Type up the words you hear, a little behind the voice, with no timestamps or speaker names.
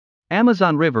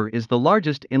Amazon River is the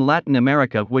largest in Latin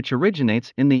America, which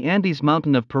originates in the Andes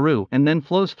mountain of Peru and then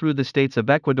flows through the states of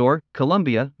Ecuador,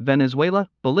 Colombia, Venezuela,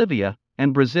 Bolivia,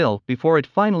 and Brazil before it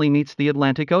finally meets the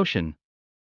Atlantic Ocean.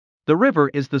 The river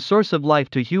is the source of life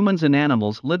to humans and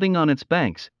animals living on its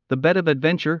banks, the bed of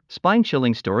adventure,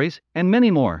 spine-chilling stories, and many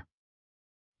more.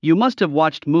 You must have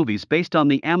watched movies based on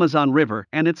the Amazon River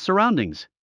and its surroundings.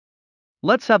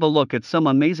 Let's have a look at some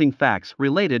amazing facts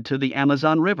related to the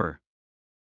Amazon River.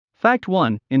 Fact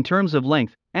 1. In terms of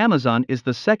length, Amazon is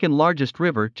the second largest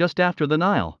river just after the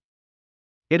Nile.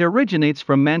 It originates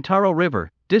from Mantaro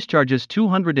River, discharges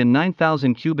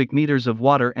 209,000 cubic meters of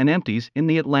water and empties in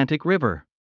the Atlantic River.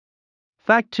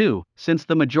 Fact 2. Since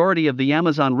the majority of the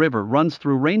Amazon River runs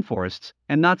through rainforests,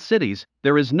 and not cities,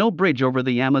 there is no bridge over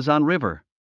the Amazon River.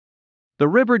 The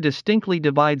river distinctly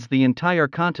divides the entire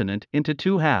continent into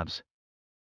two halves.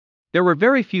 There were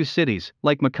very few cities,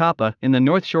 like Macapa, in the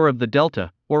north shore of the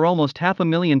delta, where almost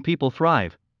 500,000 people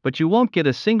thrive, but you won't get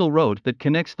a single road that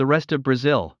connects the rest of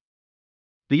Brazil.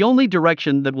 The only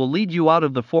direction that will lead you out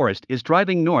of the forest is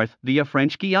driving north via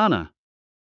French Guiana.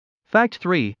 Fact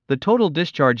 3. The total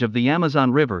discharge of the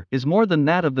Amazon River is more than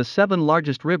that of the 7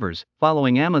 largest rivers,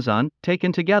 following Amazon,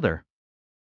 taken together.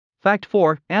 Fact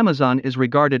 4. Amazon is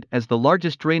regarded as the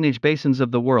largest drainage basins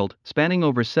of the world, spanning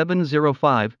over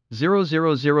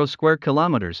 705,000 square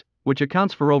kilometers, which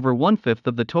accounts for over 1/5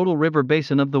 of the total river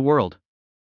basin of the world.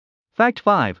 Fact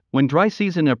 5. When dry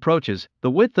season approaches, the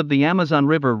width of the Amazon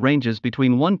River ranges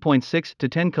between 1.6 to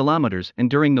 10 kilometers, and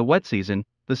during the wet season,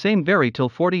 the same vary till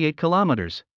 48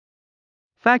 kilometers.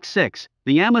 Fact 6.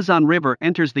 The Amazon River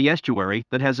enters the estuary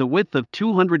that has a width of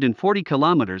 240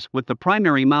 kilometers, with the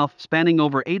primary mouth spanning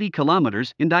over 80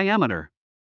 kilometers in diameter.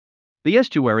 The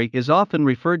estuary is often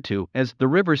referred to as the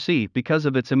River Sea because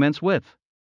of its immense width.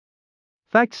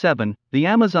 Fact 7. The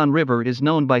Amazon River is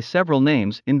known by several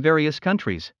names in various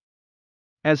countries.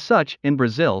 As such, in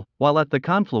Brazil, while at the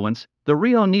confluence, the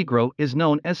Rio Negro is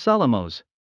known as Solimões.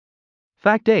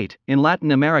 Fact 8. In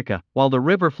Latin America, while the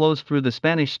river flows through the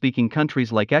Spanish-speaking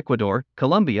countries like Ecuador,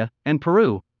 Colombia, and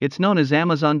Peru, it's known as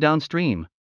Amazon downstream.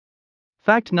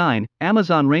 Fact 9.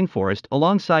 Amazon rainforest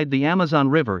alongside the Amazon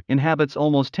River inhabits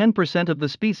almost 10% of the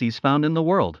species found in the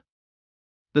world.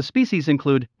 The species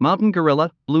include mountain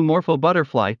gorilla, blue morpho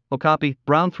butterfly, okapi,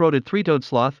 brown-throated three-toed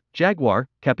sloth, jaguar,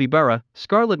 capybara,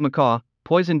 scarlet macaw,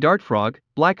 poison dart frog,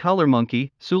 black howler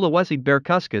monkey, Sulawesi bear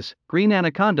cuscus, green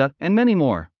anaconda, and many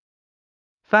more.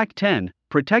 Fact 10.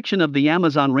 Protection of the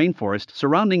Amazon rainforest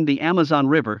surrounding the Amazon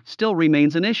River still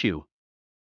remains an issue.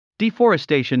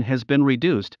 Deforestation has been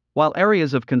reduced, while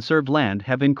areas of conserved land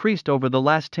have increased over the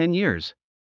last 10 years.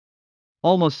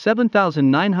 Almost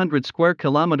 7,900 square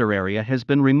kilometer area has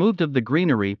been removed of the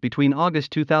greenery between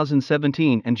August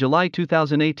 2017 and July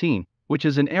 2018, which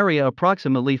is an area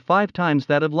approximately 5 times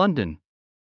that of London.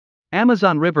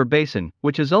 Amazon River Basin,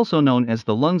 which is also known as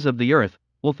the lungs of the earth,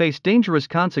 will face dangerous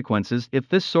consequences if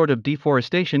this sort of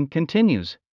deforestation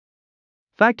continues.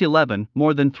 Fact 11.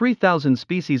 More than 3,000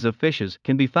 species of fishes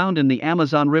can be found in the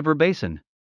Amazon River Basin.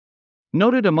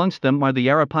 Noted amongst them are the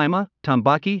arapaima,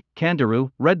 tambaqui,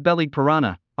 candaroo, red-bellied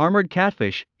piranha, armored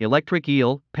catfish, electric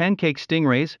eel, pancake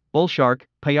stingrays, bull shark,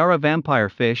 payara vampire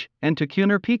fish, and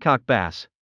tucunar peacock bass.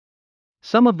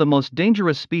 Some of the most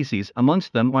dangerous species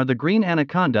amongst them are the green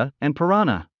anaconda and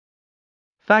piranha.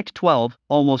 Fact 12.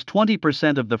 Almost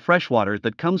 20% of the freshwater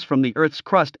that comes from the Earth's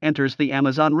crust enters the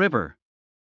Amazon River.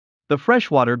 The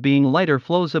freshwater being lighter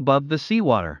flows above the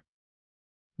seawater.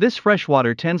 This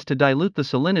freshwater tends to dilute the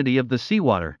salinity of the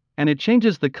seawater, and it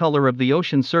changes the color of the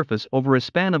ocean surface over a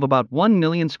span of about 1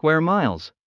 million square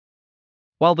miles.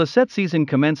 While the set season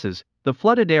commences, the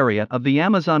flooded area of the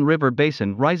Amazon River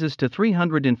Basin rises to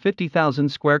 350,000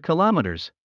 square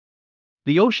kilometers.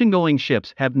 The ocean-going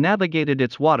ships have navigated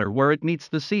its water where it meets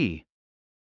the sea.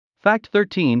 Fact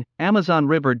 13. Amazon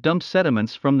River dumps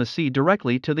sediments from the sea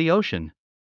directly to the ocean.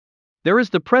 There is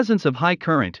the presence of high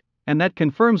current, and that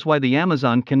confirms why the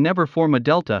Amazon can never form a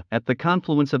delta at the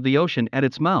confluence of the ocean at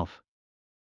its mouth.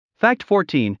 Fact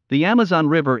 14. The Amazon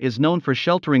River is known for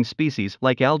sheltering species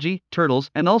like algae, turtles,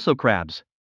 and also crabs.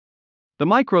 The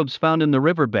microbes found in the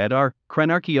riverbed are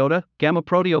Cranarchaeota, Gamma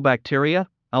proteobacteria,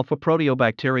 Alpha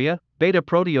proteobacteria, Beta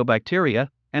proteobacteria,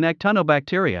 and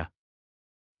Actinobacteria.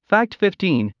 Fact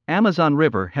 15. Amazon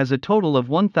River has a total of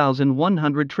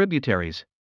 1,100 tributaries.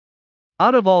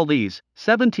 Out of all these,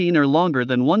 17 are longer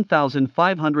than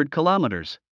 1,500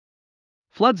 kilometers.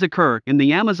 Floods occur in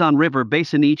the Amazon River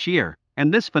Basin each year,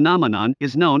 and this phenomenon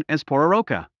is known as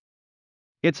pororoca.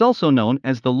 It's also known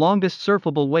as the longest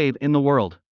surfable wave in the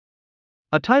world.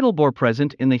 A tidal bore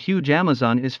present in the huge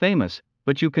Amazon is famous,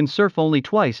 but you can surf only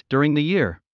twice during the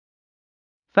year.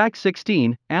 Fact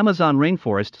 16, Amazon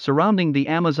rainforest surrounding the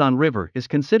Amazon River is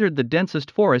considered the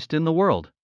densest forest in the world.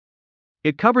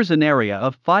 It covers an area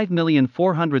of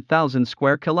 5,400,000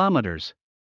 square kilometers.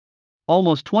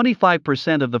 Almost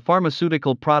 25% of the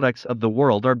pharmaceutical products of the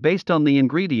world are based on the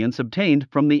ingredients obtained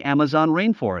from the Amazon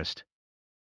rainforest.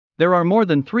 There are more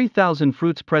than 3,000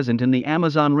 fruits present in the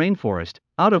Amazon rainforest,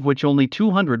 out of which only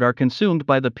 200 are consumed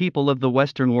by the people of the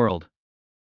Western world.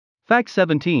 Fact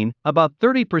 17, about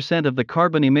 30% of the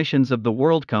carbon emissions of the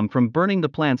world come from burning the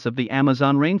plants of the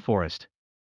Amazon rainforest.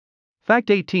 Fact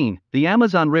 18, the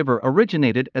Amazon River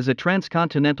originated as a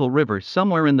transcontinental river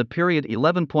somewhere in the period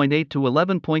 11.8 to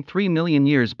 11.3 million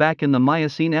years back in the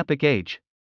Miocene Epoch Age.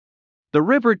 The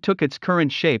river took its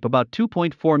current shape about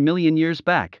 2.4 million years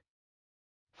back.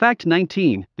 Fact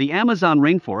 19, the Amazon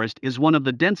rainforest is one of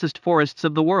the densest forests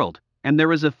of the world, and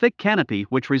there is a thick canopy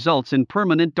which results in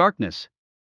permanent darkness.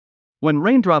 When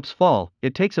raindrops fall,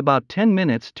 it takes about 10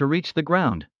 minutes to reach the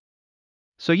ground.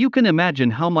 So you can imagine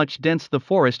how much dense the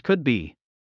forest could be.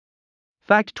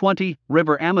 Fact 20,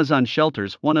 River Amazon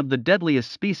shelters one of the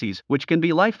deadliest species which can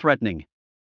be life-threatening.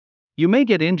 You may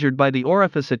get injured by the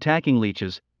orifice-attacking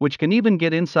leeches, which can even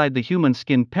get inside the human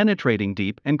skin, penetrating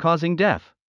deep and causing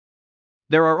death.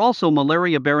 There are also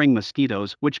malaria-bearing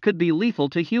mosquitoes which could be lethal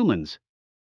to humans.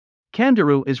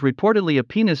 Kangaroo is reportedly a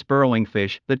penis-burrowing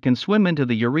fish that can swim into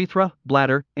the urethra,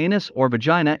 bladder, anus or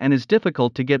vagina and is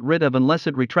difficult to get rid of unless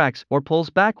it retracts or pulls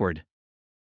backward.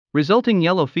 Resulting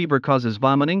yellow fever causes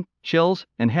vomiting, chills,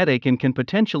 and headache and can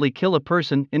potentially kill a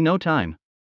person in no time.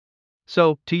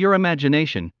 So, to your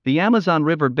imagination, the Amazon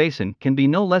River basin can be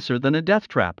no lesser than a death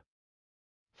trap.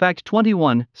 Fact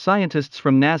 21, scientists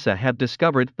from NASA have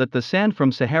discovered that the sand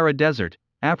from Sahara Desert,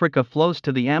 Africa flows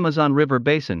to the Amazon River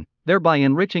basin, thereby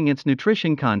enriching its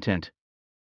nutrition content.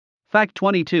 Fact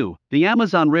 22, the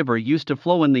Amazon River used to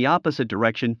flow in the opposite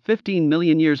direction 15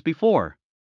 million years before.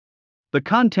 The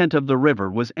content of the river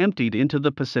was emptied into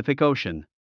the Pacific Ocean.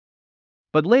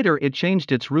 But later it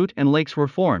changed its route and lakes were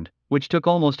formed, which took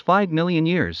almost 5 million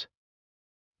years.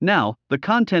 Now, the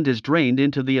content is drained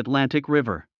into the Atlantic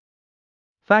River.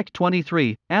 Fact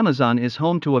 23, Amazon is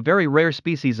home to a very rare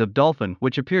species of dolphin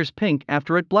which appears pink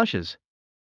after it blushes.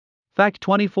 Fact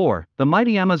 24, the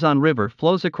mighty Amazon River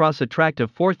flows across a tract of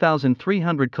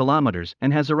 4,300 kilometers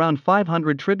and has around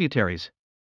 500 tributaries.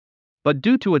 But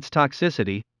due to its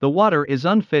toxicity, the water is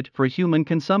unfit for human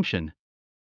consumption.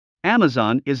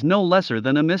 Amazon is no lesser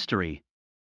than a mystery.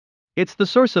 It's the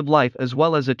source of life as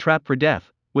well as a trap for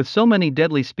death, with so many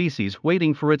deadly species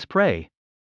waiting for its prey.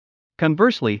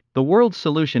 Conversely, the world's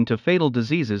solution to fatal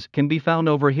diseases can be found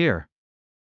over here.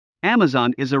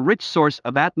 Amazon is a rich source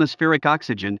of atmospheric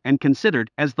oxygen and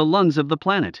considered as the lungs of the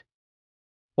planet.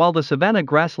 While the savanna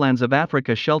grasslands of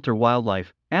Africa shelter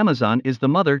wildlife, Amazon is the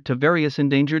mother to various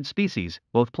endangered species,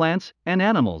 both plants and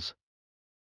animals.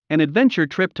 An adventure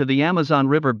trip to the Amazon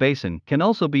River basin can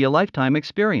also be a lifetime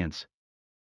experience.